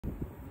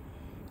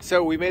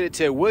So we made it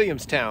to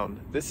Williamstown.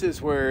 This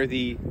is where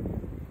the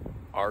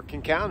Ark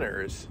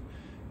Encounter is.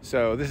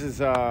 So this is,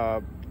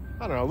 I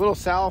don't know, a little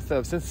south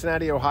of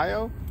Cincinnati,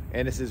 Ohio.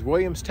 And this is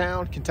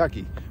Williamstown,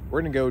 Kentucky.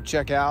 We're gonna go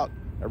check out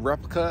a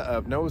replica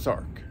of Noah's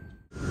Ark.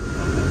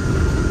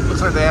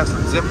 Looks like they have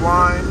some zip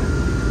line.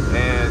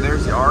 And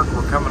there's the Ark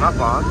we're coming up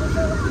on.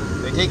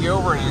 They take you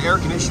over in an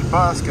air-conditioned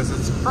bus because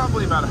it's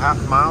probably about a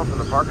half mile from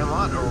the parking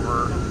lot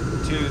over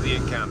to the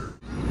encounter.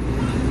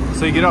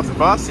 So you get off the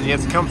bus and you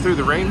have to come through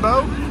the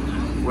rainbow,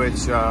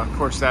 which of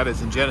course that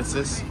is in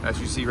Genesis, as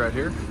you see right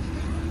here.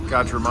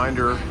 God's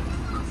reminder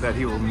that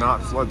he will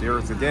not flood the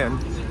earth again.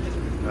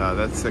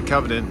 That's the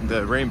covenant,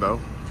 the rainbow.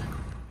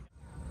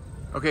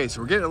 Okay,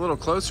 so we're getting a little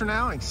closer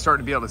now and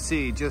starting to be able to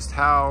see just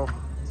how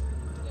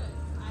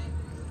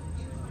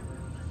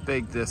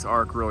big this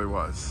ark really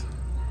was.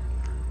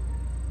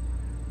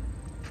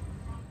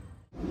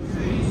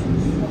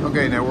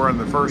 Okay, now we're on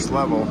the first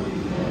level.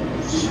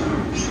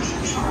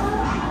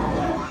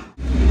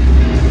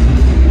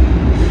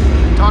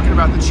 Talking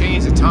about the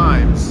change of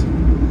times,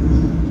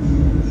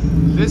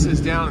 this is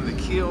down in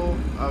the keel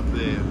of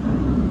the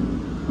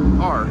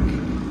ark,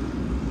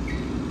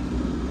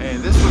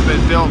 and this would have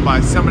been built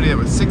by somebody that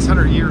was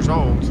 600 years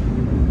old.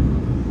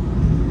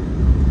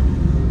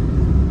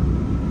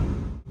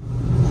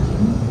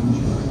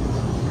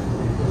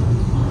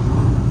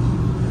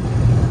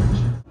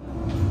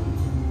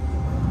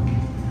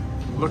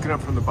 Looking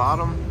up from the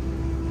bottom,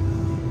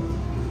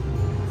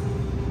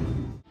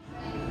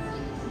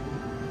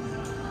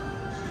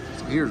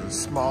 so here's a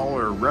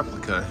smaller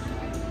replica.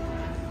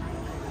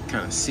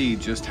 Kind of see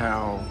just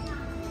how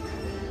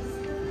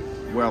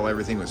well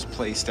everything was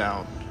placed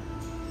out.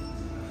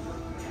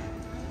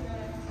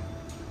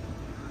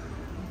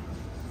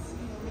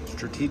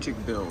 Strategic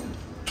build.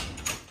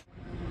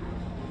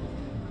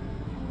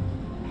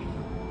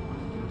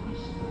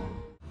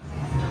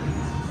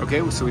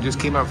 Okay, so we just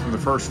came up from the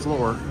first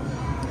floor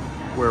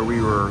where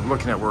we were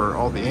looking at where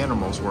all the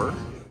animals were.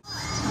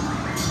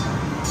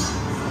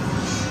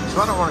 So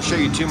I don't want to show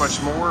you too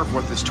much more of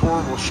what this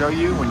tour will show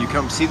you when you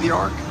come see the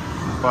Ark,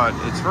 but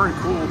it's very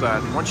cool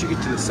that once you get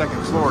to the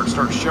second floor, it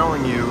starts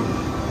showing you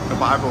the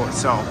Bible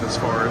itself, as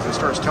far as it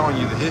starts telling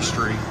you the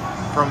history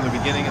from the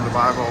beginning of the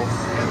Bible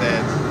and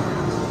then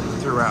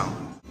throughout.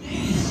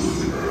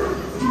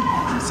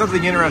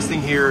 Something interesting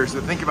here is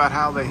to think about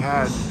how they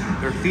had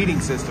their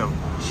feeding system.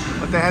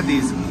 But they had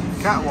these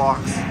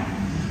catwalks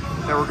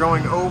that were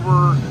going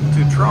over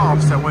to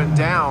troughs that went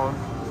down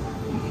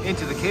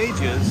into the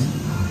cages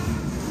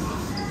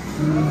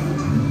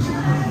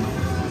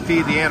to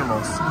feed the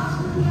animals.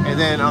 And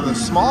then on the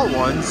small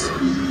ones,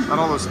 on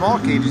all those small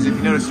cages, if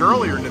you noticed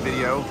earlier in the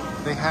video,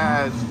 they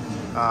had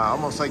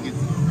almost like you'd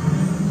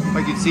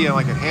see in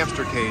like a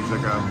hamster cage,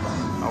 like a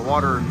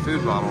water and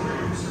food bottle.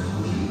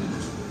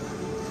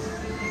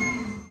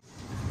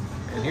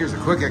 And here's a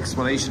quick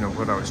explanation of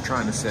what I was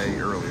trying to say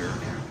earlier.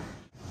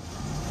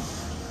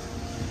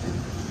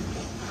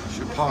 I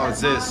should pause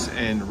this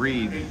and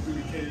read.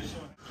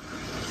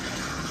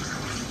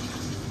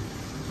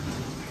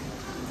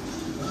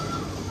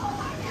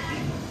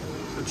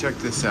 So check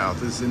this out.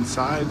 This is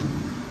inside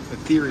the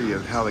theory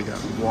of how they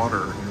got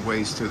water and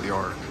waste through the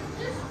Ark.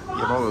 You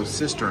have all those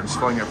cisterns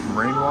filling up from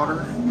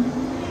rainwater.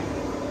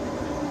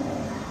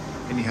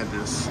 And you had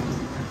this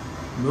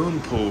moon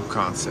pool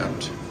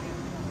concept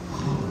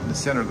in the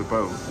center of the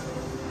boat.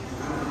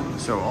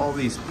 So all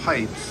these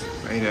pipes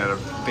made out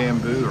of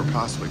bamboo or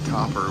possibly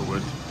copper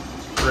would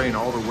drain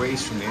all the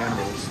waste from the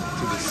animals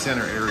to the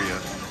center area.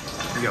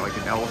 You got like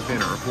an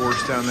elephant or a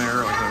horse down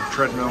there, like a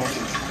treadmill,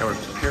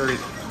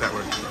 that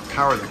would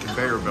power the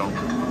conveyor belt.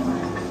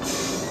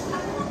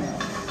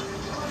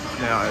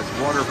 Now, as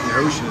water from the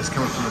ocean is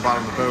coming from the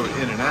bottom of the boat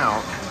in and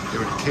out, it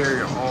would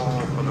carry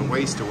all of the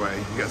waste away.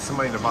 You got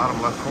somebody in the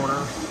bottom left corner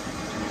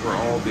where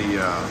all the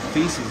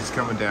feces is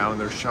coming down and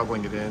they're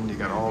shoveling it in. You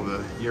got all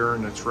the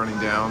urine that's running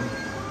down,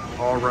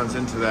 all runs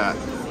into that.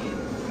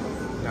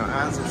 Now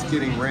as it's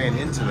getting ran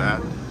into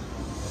that,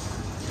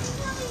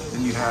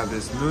 then you have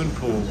this moon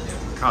pool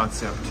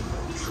concept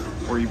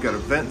where you've got a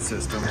vent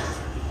system.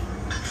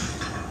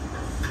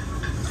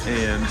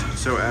 And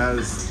so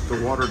as the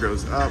water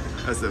goes up,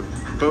 as the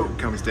boat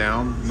comes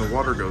down and the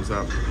water goes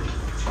up,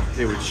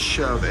 they would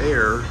shove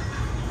air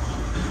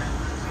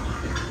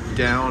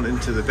down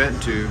into the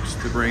vent tubes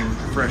to bring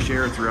fresh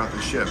air throughout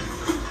the ship.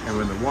 And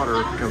when the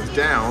water comes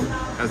down,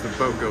 as the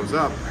boat goes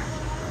up,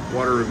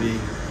 water would be,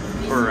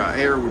 or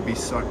air would be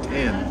sucked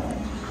in.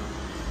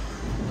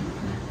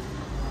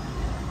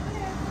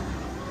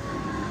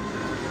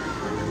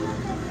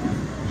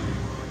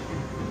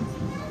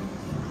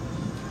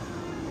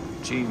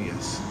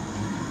 Genius.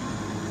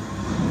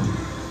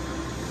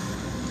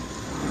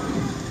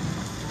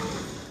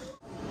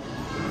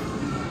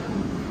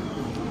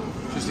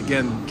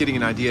 Again, getting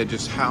an idea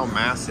just how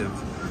massive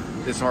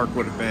this ark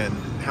would have been,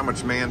 how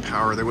much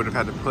manpower they would have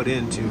had to put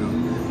into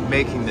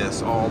making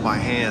this all by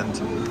hand.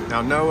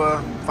 Now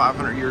Noah,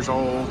 500 years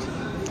old,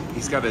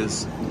 he's got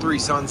his 3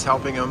 sons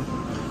helping him,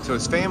 so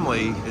his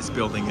family is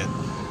building it,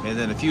 and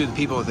then a few of the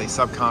people that they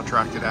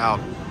subcontracted out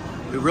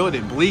who really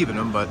didn't believe in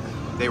them, but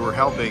they were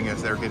helping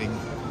as they were getting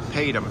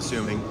paid, I'm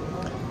assuming.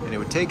 And it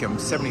would take them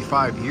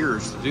 75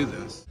 years to do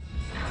this.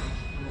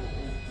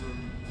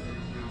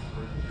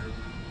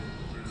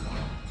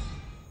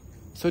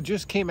 So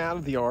just came out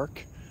of the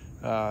Ark.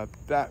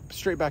 That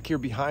straight back here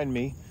behind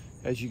me,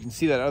 as you can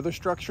see that other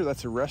structure,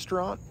 that's a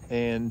restaurant,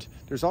 and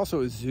there's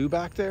also a zoo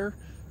back there.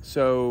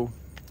 So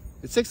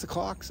it's 6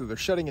 o'clock, so they're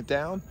shutting it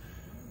down.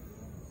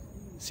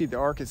 See the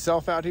Ark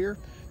itself out here?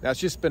 Now it's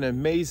just been an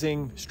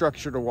amazing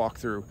structure to walk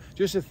through.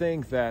 Just to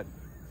think that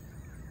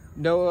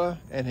Noah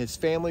and his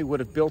family would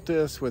have built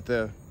this with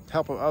the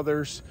help of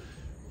others,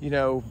 you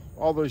know,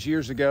 all those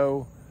years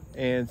ago,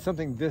 and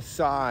something this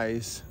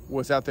size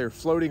was out there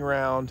floating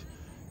around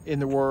in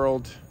the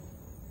world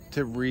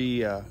to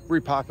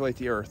repopulate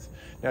the earth.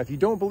 Now, if you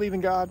don't believe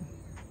in God,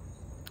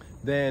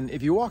 then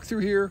if you walk through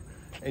here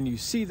and you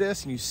see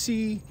this and you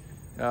see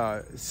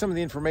some of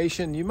the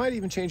information, you might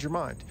even change your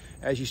mind.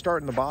 As you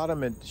start in the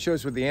bottom, it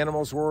shows where the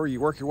animals were. You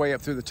work your way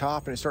up through the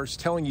top, and it starts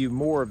telling you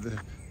more of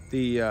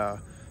the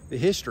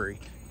history.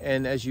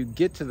 And as you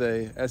get to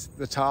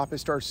the top, it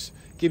starts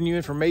giving you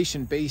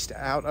information based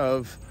out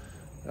of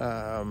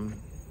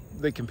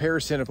the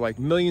comparison of like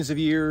millions of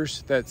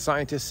years that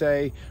scientists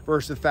say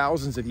versus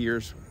thousands of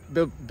years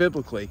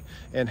biblically,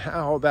 and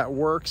how that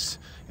works,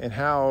 and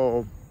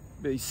how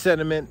the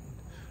sediment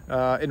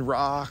in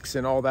rocks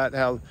and all that,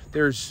 how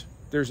there's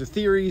the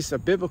theories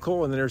of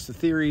biblical and then there's the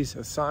theories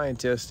of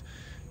scientists,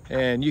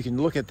 and you can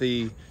look at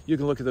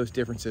those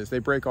differences. They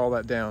break all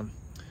that down.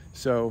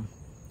 So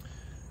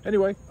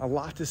anyway, a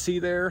lot to see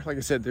there. Like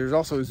I said, there's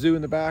also a zoo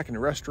in the back and a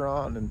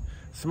restaurant and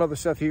some other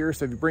stuff here.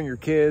 So if you bring your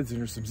kids, and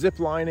there's some zip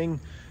lining,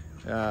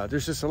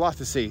 there's just a lot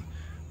to see.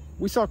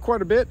 We saw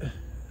quite a bit,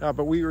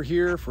 but we were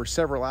here for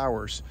several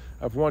hours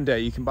of one day.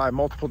 You can buy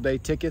multiple day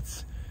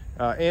tickets.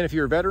 And if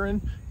you're a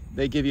veteran,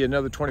 they give you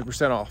another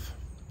 20% off.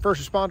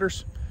 First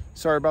responders,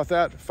 sorry about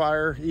that.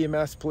 Fire,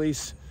 EMS,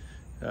 police,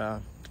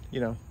 you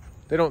know,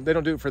 they don't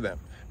do it for them.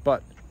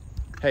 But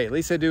hey, at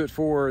least they do it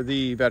for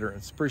the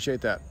veterans.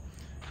 Appreciate that.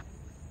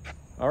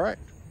 All right,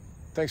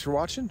 thanks for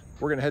watching.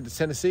 We're gonna head to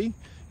Tennessee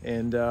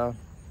and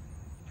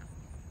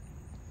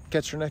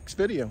catch your next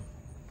video.